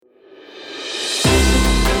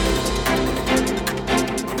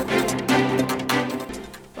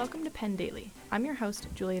Penn Daily. I'm your host,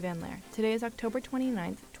 Julia Van Laer. Today is October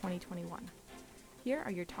 29th, 2021. Here are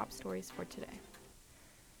your top stories for today.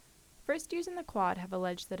 First years in the Quad have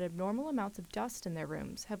alleged that abnormal amounts of dust in their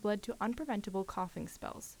rooms have led to unpreventable coughing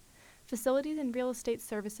spells. Facilities and real estate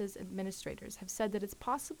services administrators have said that it's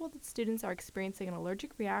possible that students are experiencing an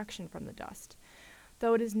allergic reaction from the dust,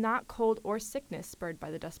 though it is not cold or sickness spurred by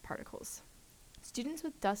the dust particles. Students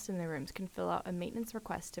with dust in their rooms can fill out a maintenance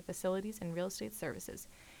request to facilities and real estate services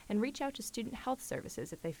and reach out to student health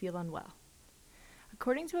services if they feel unwell.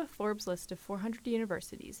 According to a Forbes list of 400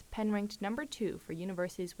 universities, Penn ranked number 2 for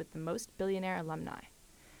universities with the most billionaire alumni.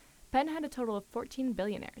 Penn had a total of 14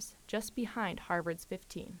 billionaires, just behind Harvard's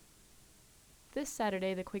 15. This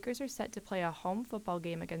Saturday, the Quakers are set to play a home football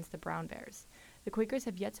game against the Brown Bears. The Quakers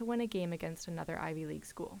have yet to win a game against another Ivy League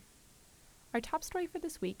school. Our top story for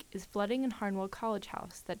this week is flooding in Harnwell College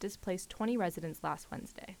House that displaced 20 residents last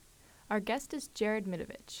Wednesday. Our guest is Jared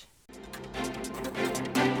Midovich.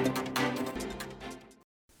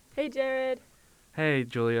 Hey, Jared. Hey,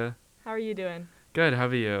 Julia. How are you doing? Good, how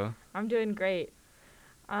are you? I'm doing great.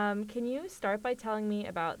 Can you start by telling me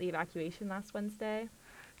about the evacuation last Wednesday?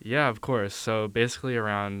 Yeah, of course. So basically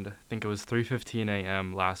around, I think it was 3:15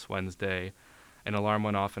 a.m. last Wednesday, an alarm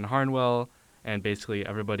went off in Harnwell, and basically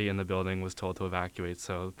everybody in the building was told to evacuate.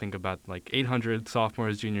 So think about like 800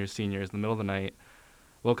 sophomores, juniors, seniors in the middle of the night,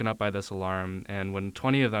 woken up by this alarm. And when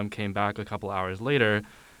 20 of them came back a couple hours later,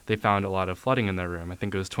 they found a lot of flooding in their room. I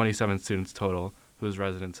think it was 27 students total whose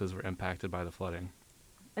residences were impacted by the flooding.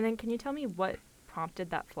 And then can you tell me what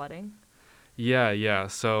prompted that flooding? Yeah.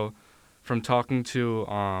 So from talking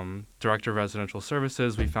to Director of Residential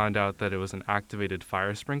Services, we found out that it was an activated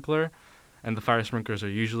fire sprinkler. And the fire sprinklers are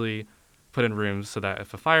usually put in rooms so that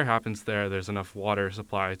if a fire happens there, there's enough water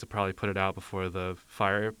supply to probably put it out before the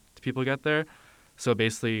fire people get there. So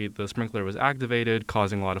basically, the sprinkler was activated,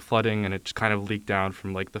 causing a lot of flooding, and it just kind of leaked down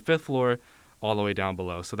from like the 5th floor all the way down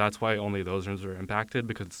below. So that's why only those rooms were impacted,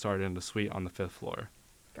 because it started in the suite on the 5th floor.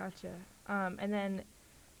 Gotcha. And then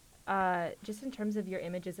just in terms of your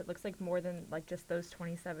images, it looks like more than like just those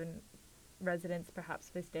 27 residents perhaps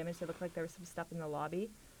faced damage. It looked like there was some stuff in the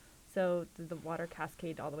lobby. So did the water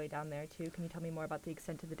cascade all the way down there too? Can you tell me more about the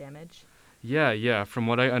extent of the damage? Yeah. From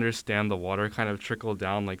what I understand, the water kind of trickled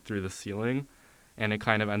down like through the ceiling, and it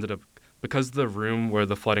kind of ended up, because the room where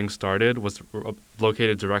the flooding started was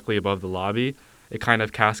located directly above the lobby, it kind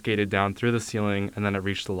of cascaded down through the ceiling, and then it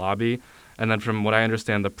reached the lobby. And then from what I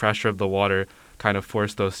understand, the pressure of the water kind of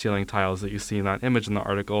forced those ceiling tiles that you see in that image in the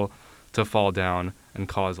article to fall down and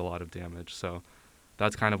cause a lot of damage. So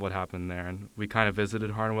that's kind of what happened there. And we kind of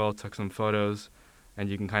visited Harnwell, took some photos, and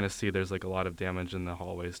you can kind of see there's like a lot of damage in the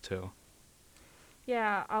hallways too.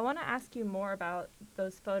 Yeah, I want to ask you more about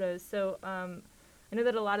those photos. So I know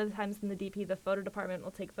that a lot of the times in the DP, the photo department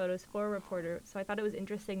will take photos for a reporter. So I thought it was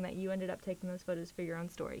interesting that you ended up taking those photos for your own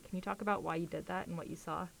story. Can you talk about why you did that and what you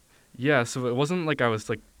saw? Yeah, so it wasn't like I was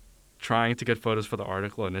like trying to get photos for the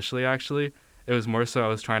article initially, actually. It was more so I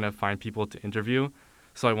was trying to find people to interview.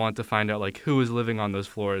 So I wanted to find out like who was living on those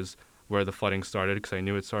floors where the flooding started, because I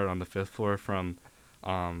knew it started on the 5th floor from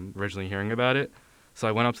originally hearing about it. So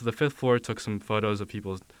I went up to the 5th floor, took some photos of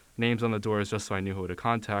people's names on the doors just so I knew who to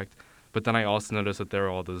contact. But then I also noticed that there were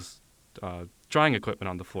all those drying equipment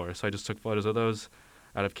on the floor. So I just took photos of those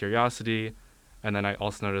out of curiosity. And then I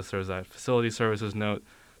also noticed there was that facility services note.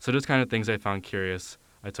 So just kind of things I found curious,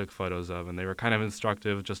 I took photos of. And they were kind of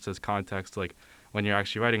instructive just as context, like when you're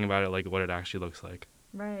actually writing about it, like what it actually looks like.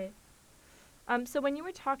 Right. So when you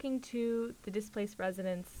were talking to the displaced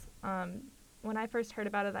residents, when I first heard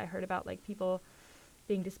about it, I heard about like people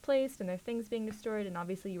being displaced and their things being destroyed, and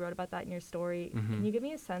obviously you wrote about that in your story. Mm-hmm. Can you give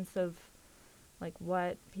me a sense of like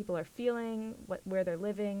what people are feeling, where they're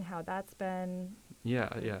living, how that's been? Yeah.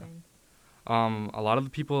 A lot of the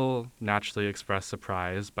people naturally express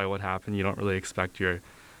surprise by what happened. You don't really expect your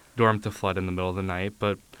dorm to flood in the middle of the night,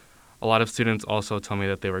 but a lot of students also tell me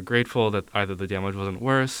that they were grateful that either the damage wasn't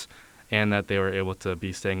worse and that they were able to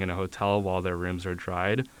be staying in a hotel while their rooms are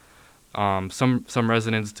dried. Some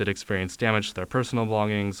residents did experience damage to their personal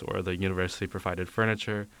belongings or the university-provided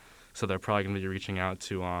furniture, so they're probably going to be reaching out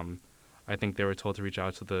to, I think they were told to reach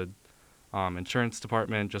out to the insurance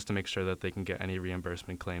department just to make sure that they can get any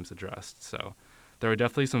reimbursement claims addressed. So there were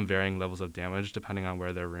definitely some varying levels of damage depending on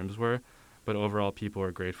where their rooms were, but overall people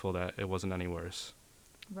were grateful that it wasn't any worse.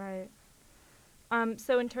 Right.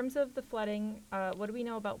 So in terms of the flooding, what do we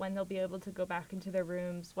know about when they'll be able to go back into their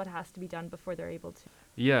rooms? What has to be done before they're able to?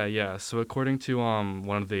 Yeah. So according to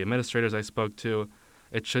one of the administrators I spoke to,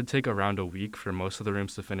 it should take around a week for most of the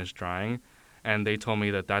rooms to finish drying. And they told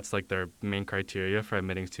me that that's like their main criteria for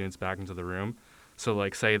admitting students back into the room. So,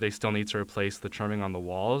 like, say they still need to replace the trimming on the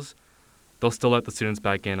walls, they'll still let the students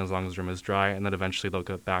back in as long as the room is dry, and then eventually they'll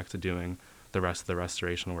get back to doing the rest of the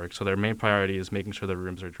restoration work. So their main priority is making sure the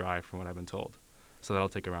rooms are dry, from what I've been told. So that'll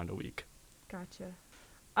take around a week. Gotcha.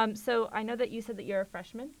 So I know that you said that you're a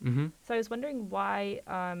freshman. Mm-hmm. So I was wondering why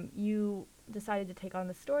you decided to take on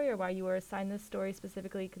this story, or why you were assigned this story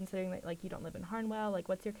specifically, considering that like you don't live in Harnwell. Like,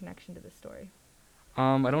 what's your connection to this story?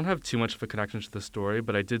 I don't have too much of a connection to the story,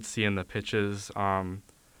 but I did see in the Pitches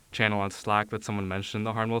channel on Slack that someone mentioned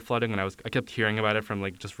the Harnwell flooding, and I kept hearing about it from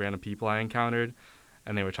like just random people I encountered,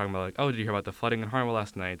 and they were talking about like, oh, did you hear about the flooding in Harnwell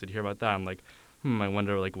last night? Did you hear about that? I'm like, I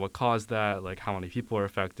wonder like what caused that, like how many people were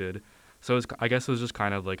affected. So I guess it was just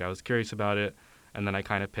kind of like I was curious about it, and then I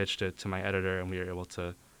kind of pitched it to my editor, and we were able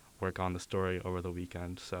to work on the story over the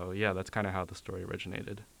weekend. So yeah, that's kind of how the story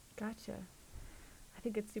originated. Gotcha. I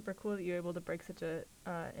think it's super cool that you're able to break such an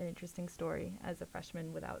interesting story as a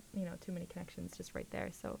freshman without too many connections, just right there.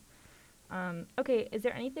 So, okay, is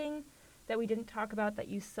there anything that we didn't talk about that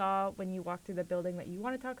you saw when you walked through the building that you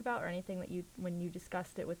want to talk about, or anything that when you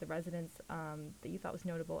discussed it with the residents, that you thought was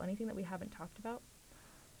notable? Anything that we haven't talked about?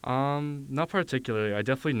 Not particularly. I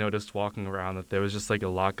definitely noticed walking around that there was just like a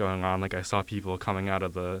lot going on. Like I saw people coming out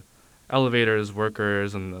of the elevators,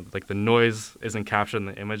 workers, and the noise isn't captured in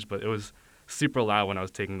the image, but it was super loud when I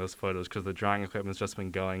was taking those photos because the drying equipment's just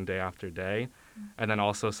been going day after day. And then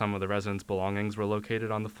also some of the residents' belongings were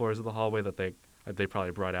located on the floors of the hallway that they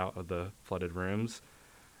probably brought out of the flooded rooms.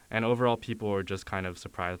 And overall, people were just kind of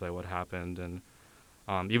surprised by what happened. And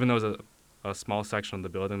even though it was a small section of the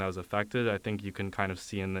building that was affected, I think you can kind of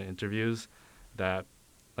see in the interviews that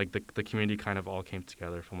like the community kind of all came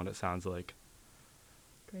together from what it sounds like.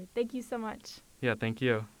 Great. Thank you so much. Yeah, thank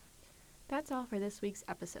you. That's all for this week's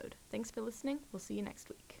episode. Thanks for listening. We'll see you next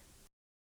week.